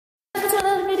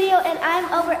and I'm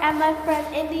over at my friend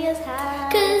India's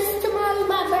house. Cause tomorrow's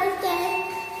my birthday.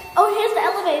 Oh, here's the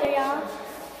elevator, y'all.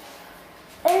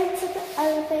 Into the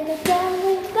elevator, down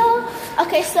we go.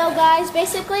 Okay, so guys,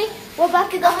 basically, we're about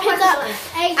to go pick up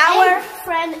our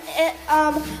friend,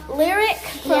 Lyric.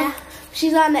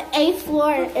 She's on the 8th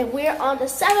floor, and we're on the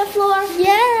 7th floor.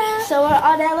 Yeah. So we're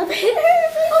on the elevator.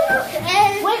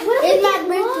 And wait, what it's if my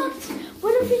we birthday.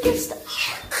 What if we just?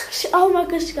 Oh my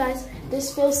gosh, guys,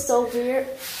 this feels so weird,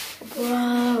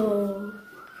 bro.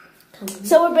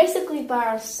 So we're basically by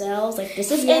ourselves. Like,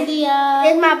 this is India.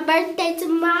 It's my birthday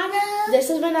tomorrow. This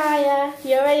is Manaya.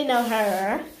 You already know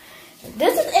her.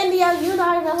 This is India. You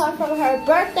already know her from her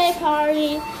birthday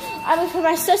party. I mean, from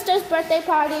my sister's birthday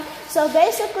party. So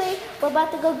basically, we're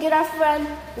about to go get our friend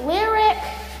Lyric.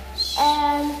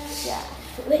 And yeah.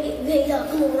 Wait, y'all,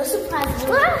 come on, let's surprise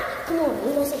Lyric. Come on,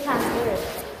 we're gonna surprise Lyric.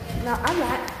 No, I'm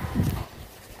not.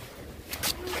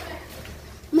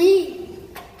 Me.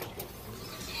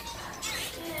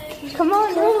 Come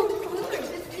on, girl.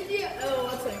 Oh,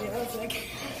 one second.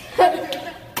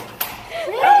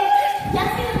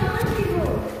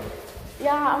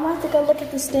 Yeah, I'm about to go look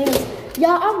at the stairs.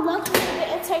 Yeah, I'm lucky we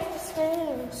didn't take the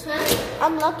stairs. Huh?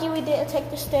 I'm lucky we didn't take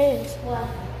the stairs. What?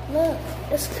 Look,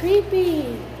 it's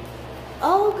creepy.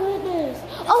 Oh goodness.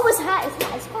 Oh, it's hot.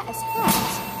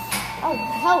 Oh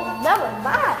hell, never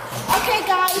mind. Okay,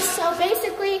 guys. So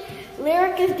basically,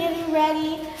 Lyric is getting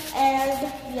ready,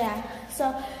 and yeah.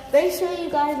 So make sure you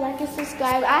guys like and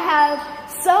subscribe. I have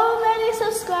so many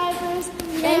subscribers.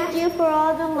 Thank you for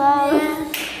all the love.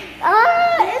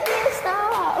 India,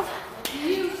 stop.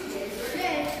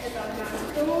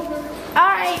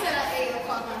 Alright.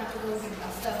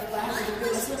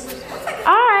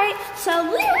 Alright, so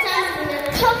Lyric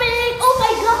coming. Oh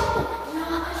my god.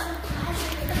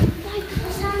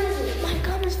 My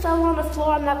gummies fell on the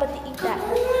floor. I'm not about to eat that.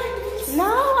 No,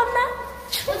 I'm not.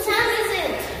 What time is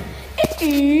it? It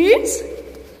is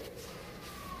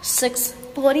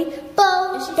 6:40.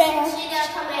 It's bad.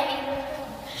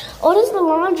 Oh, this is the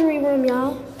laundry room,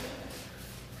 y'all.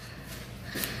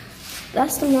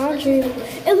 That's the laundry room.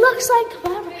 It looks like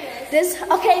this.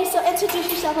 Okay, so introduce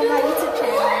yourself on my YouTube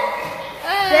channel.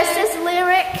 This is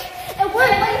Lyric. And we're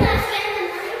not spending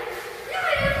the night?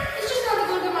 It's just gonna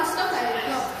go get my stuff out of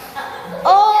it.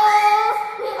 Oh,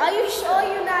 are you sure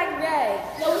you're not gay?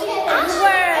 I'm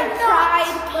wearing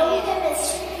pride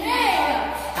pants.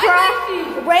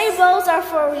 Rainbows are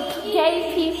for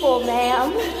gay people,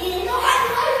 ma'am.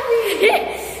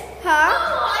 Huh?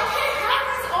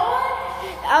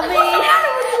 I mean,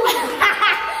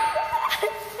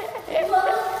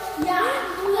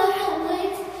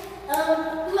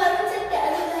 Whoever took the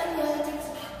other one, whoever takes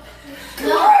it.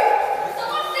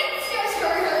 Someone think it's your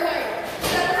story.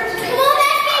 Come on,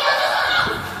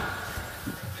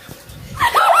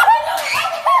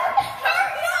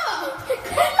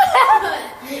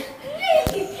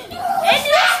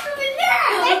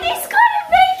 Andy's gonna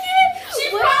make it. She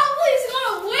probably is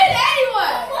gonna win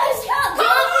anyway. let's go. Come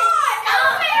on,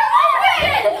 elevator.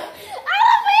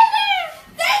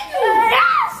 Thank you.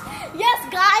 Yes,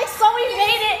 guys. So we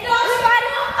made it.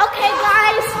 Okay,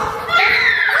 guys.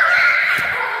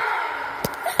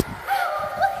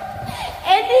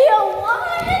 India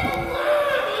won.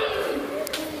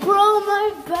 Bro, my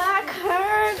back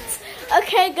hurts.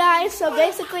 Okay, guys. So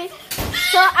basically,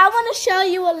 I want to show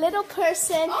you a little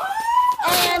person,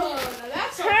 and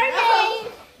her name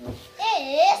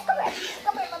is.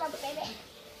 Come here, little baby.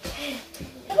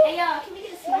 Hey, y'all, can we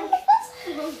get a smile?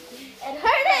 And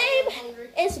her name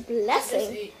is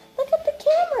Blessing. Look at the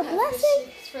camera, Blessing.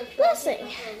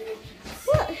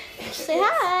 Look, say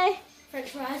hi. French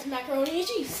fries, macaroni, and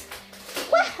cheese.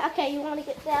 What? Okay, you want to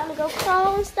get down and go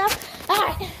crawl and stuff? All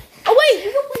right. Oh wait,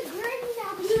 we can play Granny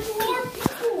now because there's more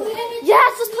people.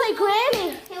 Yes, let's play Granny.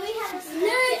 Can we have a Yeah,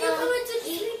 snack? you're coming to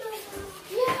sleep.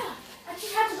 Yeah. I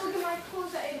just have to go get my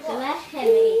clothes at 8 o'clock. That's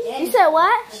heavy. You said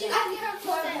what? I have to have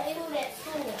clothes at 8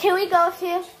 o'clock. Can we go with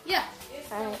you? Yeah.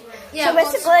 All right. Yeah. So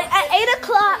basically, at 8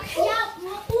 o'clock.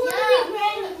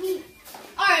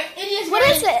 Alright, India's What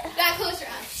ready. is it? Gotta close your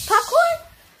eyes. Popcorn?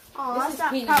 Oh, This that's is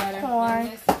not peanut popcorn.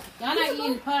 butter. Y'all not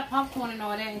eating popcorn and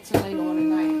all that until later on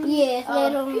tonight. Yeah,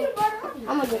 later on.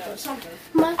 I'm gonna get this. I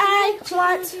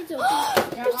want. You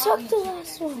took the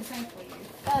last one.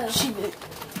 She did.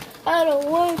 I don't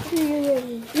want to.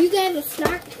 You can have a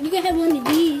snack. You can have one of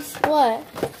these. What?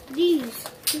 These.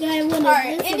 You can have one of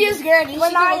Alright, this. India's Granny. She's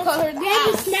gonna call her Grab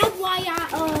a snack while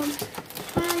y'all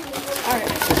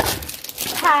Alright.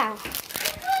 How?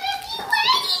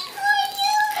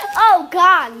 Oh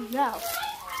God, no.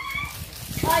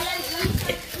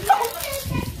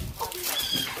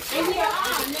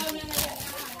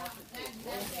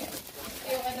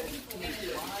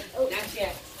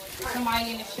 Mike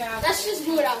in the shower. Let's just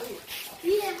do it out here.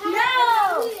 Yeah.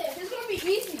 No! It's gonna be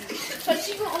easy. Because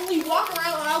she can only walk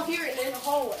around out here and in the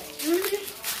hallway.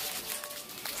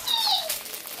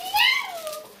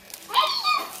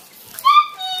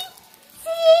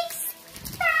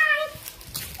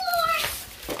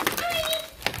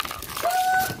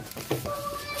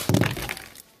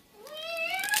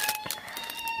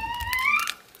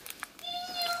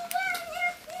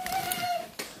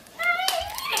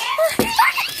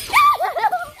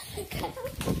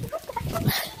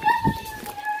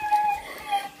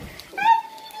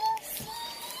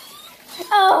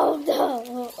 Oh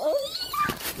no!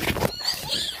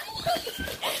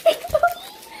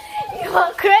 You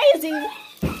are crazy!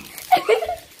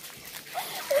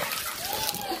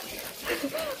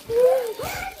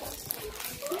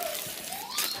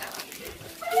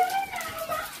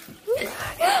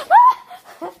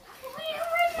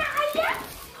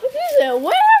 You said,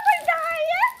 where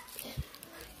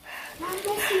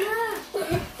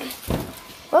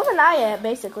Where Manaya at,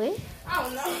 basically? I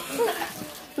don't know.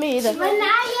 Me either.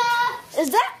 Manaya! Is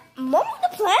that Momo the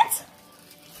plant?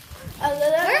 A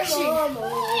little Where is she? Momo.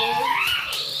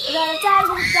 The time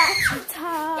was that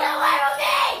time. Get away from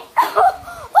me!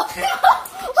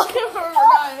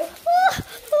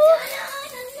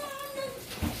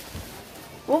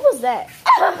 What was that?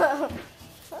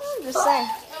 I'm just saying.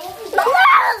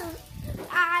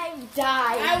 I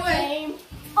died. I win.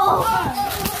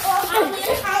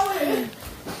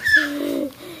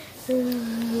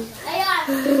 Hey, time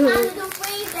to do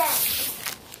freeze that.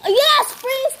 Yes,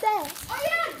 freeze that. Oh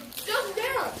yeah, just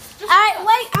down. Alright,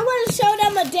 wait, I want to show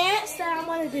them a dance that I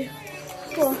want to do.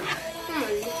 Cool.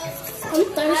 I'm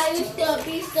thirsty. I used to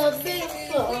be so big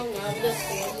for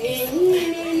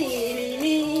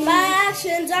My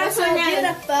actions are so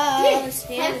beautiful.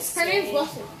 Her name's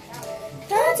Blessing.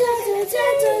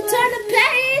 Turn the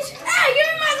page. Hey, give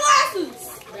me my glasses.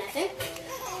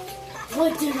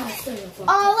 What did I say?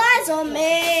 All eyes on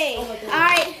me.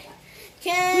 Alright.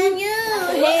 Can you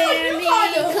hear me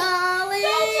calling?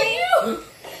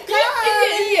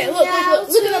 Yeah, look at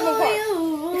them apart. You.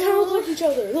 They kind of look like each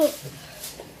other. Look.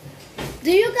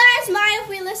 Do you guys mind if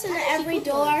we listen to every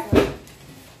door?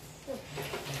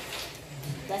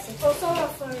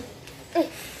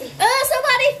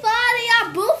 Somebody farted. Y'all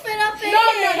boofing up in No,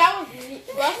 here. that was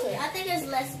Blessing. I think it's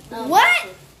less. What?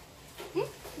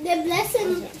 The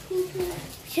blessing.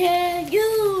 Can you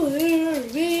hear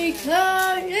me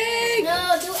calling?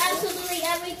 No, do absolutely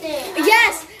everything.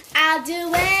 Yes, I'll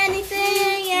do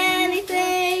anything,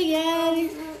 anything,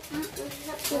 anything.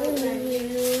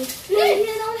 You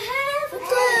don't have a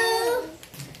clue.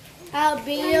 I'll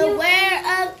be aware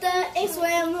of the inks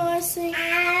when more sing.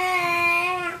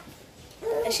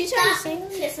 Is she trying to sing?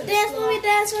 Dance for me,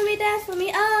 dance for me, dance for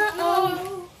me.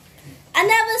 Oh. I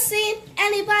never seen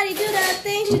anybody do the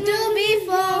things you do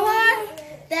before.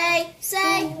 They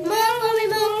say, move for me,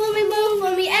 move for me, move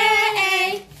for me,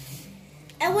 ay.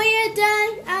 And when you're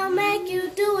done, I'll make you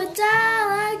do it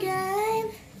all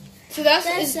again. So that's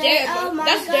They it's say, dance. oh my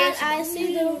That's God, dancing. I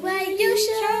see the way you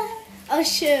should. Oh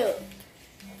shoot.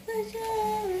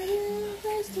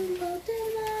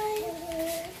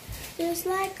 Just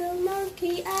like a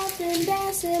monkey, I've been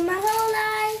dancing my whole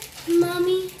life,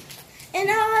 mommy. And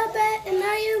now I bet, and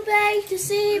now you beg to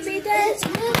see me dance.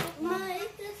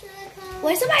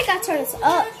 Wait, somebody got to turn this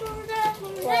up.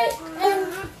 Wait.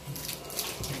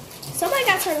 Somebody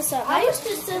got to turn this up. I used to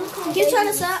sing. Can you turn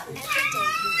this up?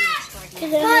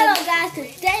 Hold on, guys,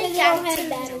 because they got to turn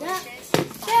it up.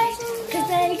 Because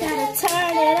they got to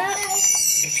turn it up.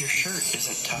 If your shirt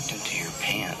isn't tucked into your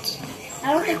pants, I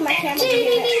don't think my camera tucked can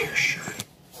into hear your shirt.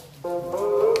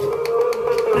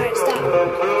 Alright, stop.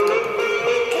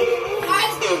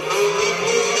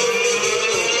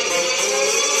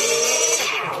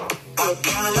 I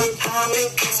wanna pop it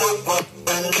 'cause I want a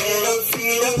little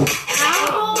freedom. I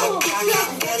can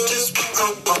get just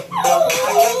what I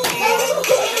can feel it.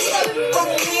 But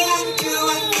we don't do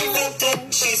anything.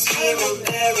 She's here and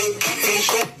there and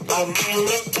patient. I'm in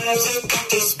the times of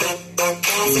to spend. I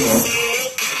can't see it.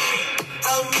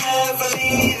 I'll never be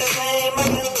the same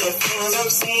again. The things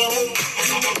I've seen it.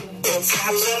 It's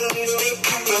absolutely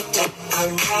perfect.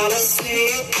 I'm gonna see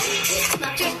it.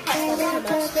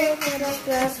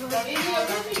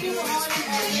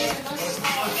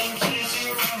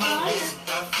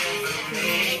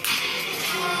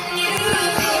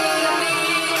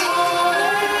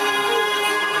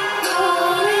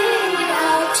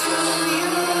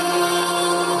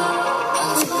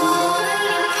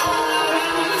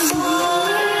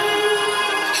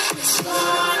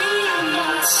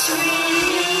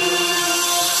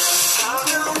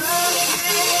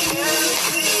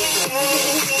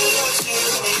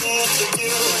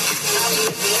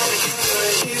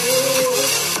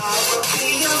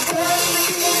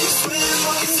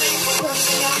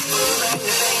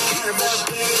 the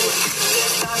blue.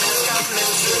 This time it's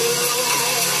coming true.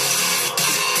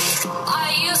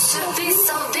 I used to be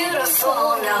so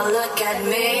beautiful, now look at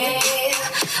me.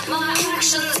 My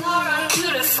actions are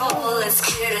unbeautiful, it's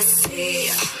clear to see.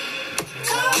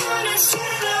 Come on and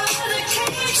stand out of the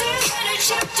cage, turn a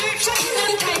chapter, turn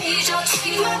the page. I'll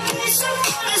take my place up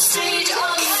on the stage,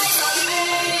 all eyes on me.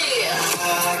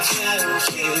 I can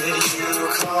hear you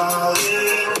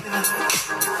calling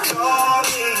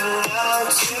out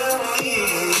to me.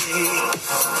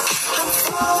 I'm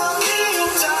falling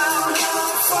down,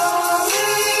 I'm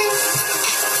falling.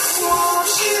 Won't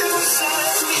you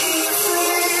set me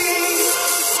free?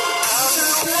 I'll do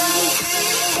anything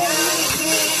for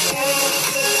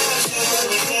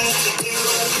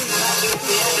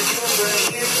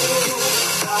you.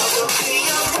 I will be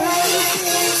your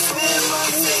everything, spend my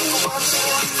day watching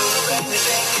out for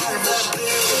anything out of the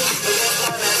blue. But this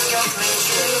time it's coming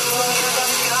true.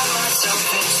 I've got myself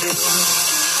into.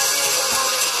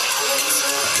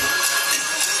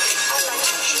 I like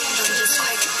to dream of this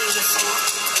quite beautiful.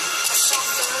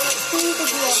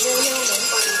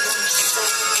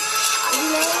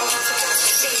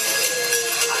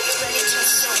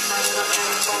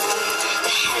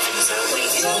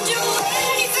 You'll do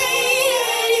anything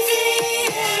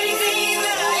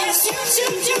that I ask you to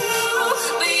do,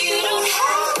 but you don't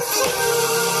have a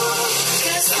clue.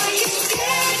 'Cause I can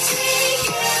guarantee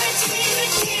the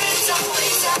demon's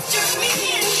always after me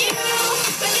and you.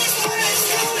 But this part is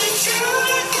coming true.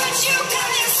 Look what you got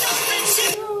yourself into.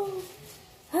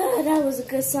 That was a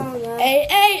good song, guys.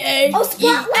 Hey. Oh,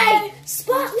 Spotlight!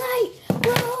 Spotlight!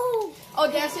 Whoa! Oh,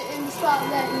 that's it in the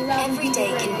spotlight. Every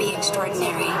day can be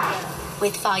extraordinary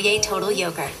with Fage Total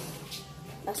Yogurt.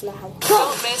 That's not how.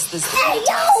 Don't miss this limited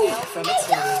time sale from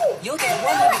Xfinity. You'll get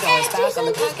 $100 back on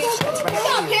the package that's right for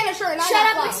you. Panda shirt, not Shut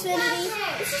that up, fly. Xfinity.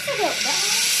 This is a good.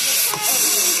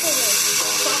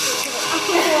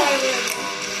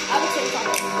 I would say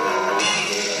chocolate.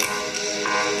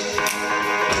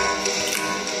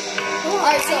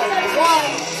 Alright, so 1,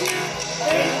 2,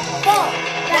 3, 4,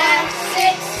 5,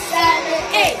 6, 7,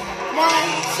 8. 1,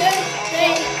 2,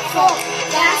 3, 4,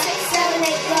 5, 6, 7,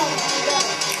 8. Go, go.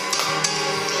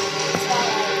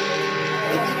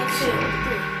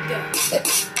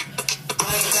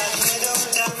 I'm that little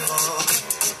devil,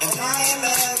 and I am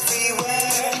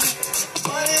everywhere.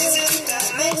 What is it that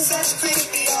makes us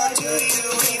creepy, or do you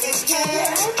even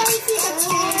care? That's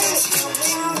because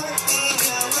something working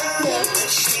around the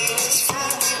machine is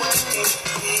finally working.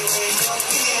 We were no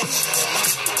bitch.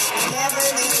 I never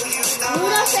knew you thought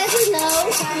Rudolph says he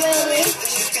knows, really.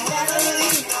 that you could never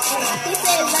leave. He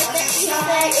said like that. He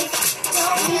said it's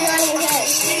don't be on your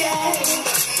head.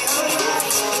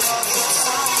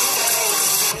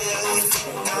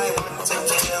 I want to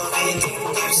kill anything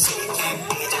you see can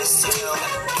be distilled.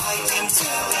 I can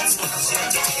tell it's not your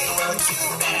day. Well, too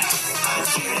bad. I'm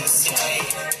here to stay.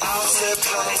 Our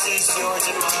surprise is your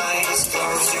demise.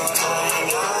 Close your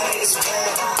lying eyes.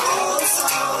 We're old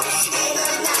souls in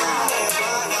and out.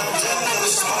 Run under the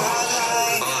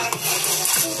spotlight.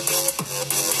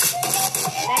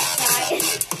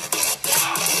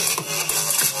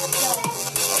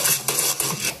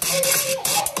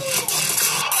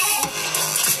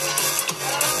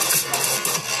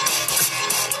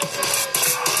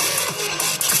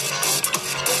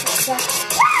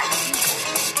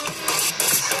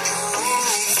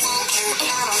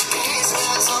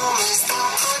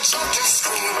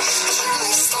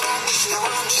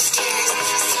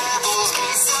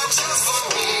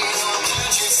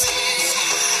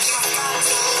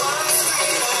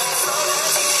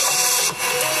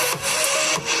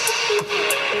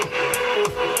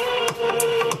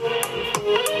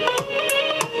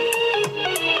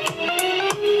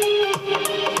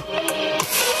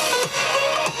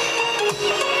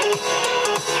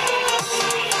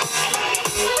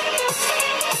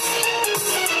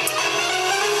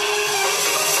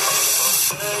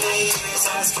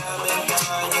 Has come and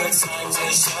gone, your time to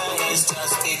shine has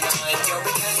just begun. You're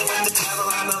beginning with the devil,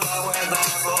 I'm a lower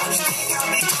level. And you got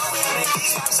me going, and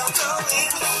these vibes I'm going.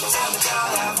 Tell me how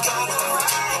I've got it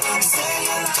right. Say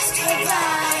your last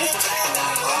goodbye. Play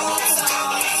that old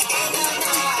song in the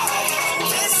night.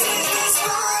 This is the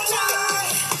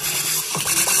spotlight.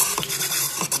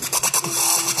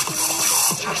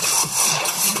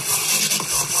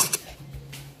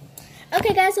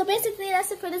 Okay, guys. So basically,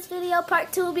 that's it for this video.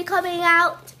 Part 2 will be coming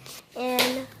out,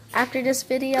 and after this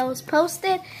video is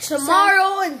posted,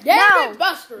 Tomorrow and David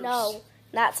Buster's. No,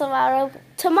 not tomorrow.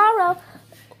 Tomorrow,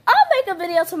 I'll make a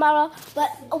video tomorrow, but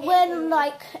when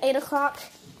like 8 o'clock.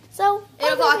 So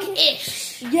 8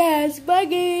 o'clock-ish. Yes,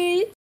 buggy.